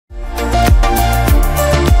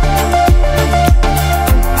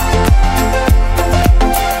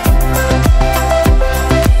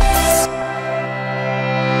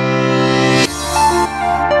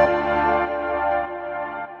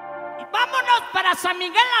para San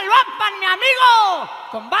Miguel ALOÁPAM, mi amigo.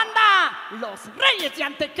 Con banda, los Reyes de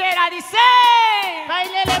Antequera, dice.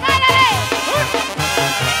 ¡Báilele, báilele!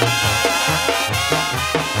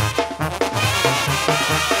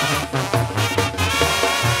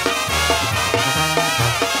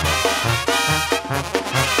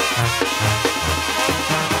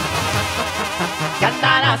 ¿Qué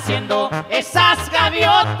andan haciendo esas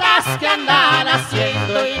gaviotas? ¿Qué andan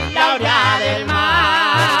haciendo en la orilla del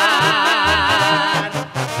mar?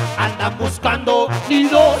 Andan buscando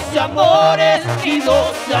nidos de amores,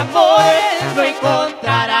 no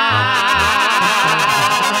encontrarán.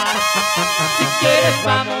 Si quieres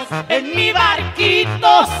vamos en mi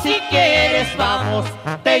barquito, si quieres vamos,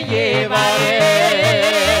 te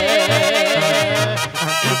llevaré.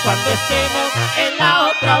 Y cuando estemos en la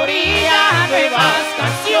otra orilla, nuevas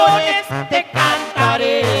canciones te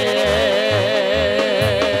cantaré.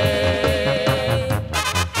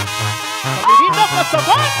 Divino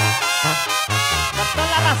Cosogón, cantó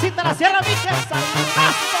la racita de la Sierra Miguel,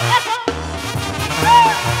 Saluditos, viejo.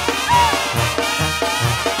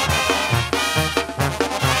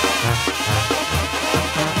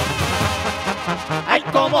 Ay,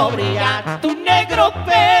 cómo brilla tu negro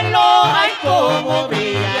pelo, ay, cómo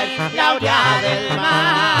brilla en la orilla del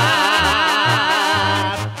mar.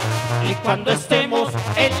 Y cuando estemos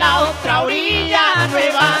en la otra orilla,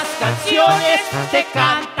 nuevas canciones te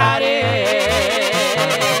cantaré.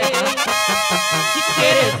 Si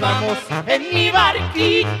quieres vamos en mi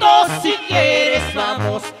barquito, si quieres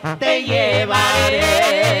vamos, te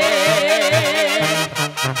llevaré.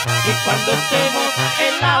 Y cuando estemos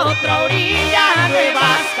en la otra orilla,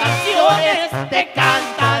 nuevas canciones te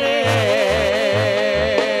cantaré.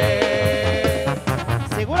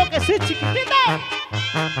 Seguro que sí, chiquitita.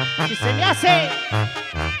 Y se me hace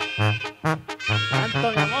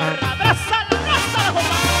tanto mi amor. Abrázala, abrázala,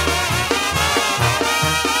 compa.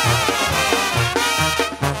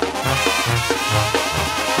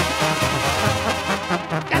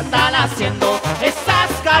 ¿Qué andan haciendo esas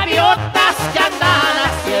gaviotas? ¿Qué andan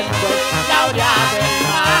haciendo en la orilla del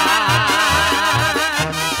mar?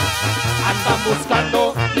 Andan buscando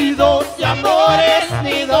nidos de amores,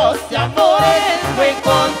 no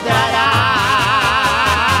encontrarán.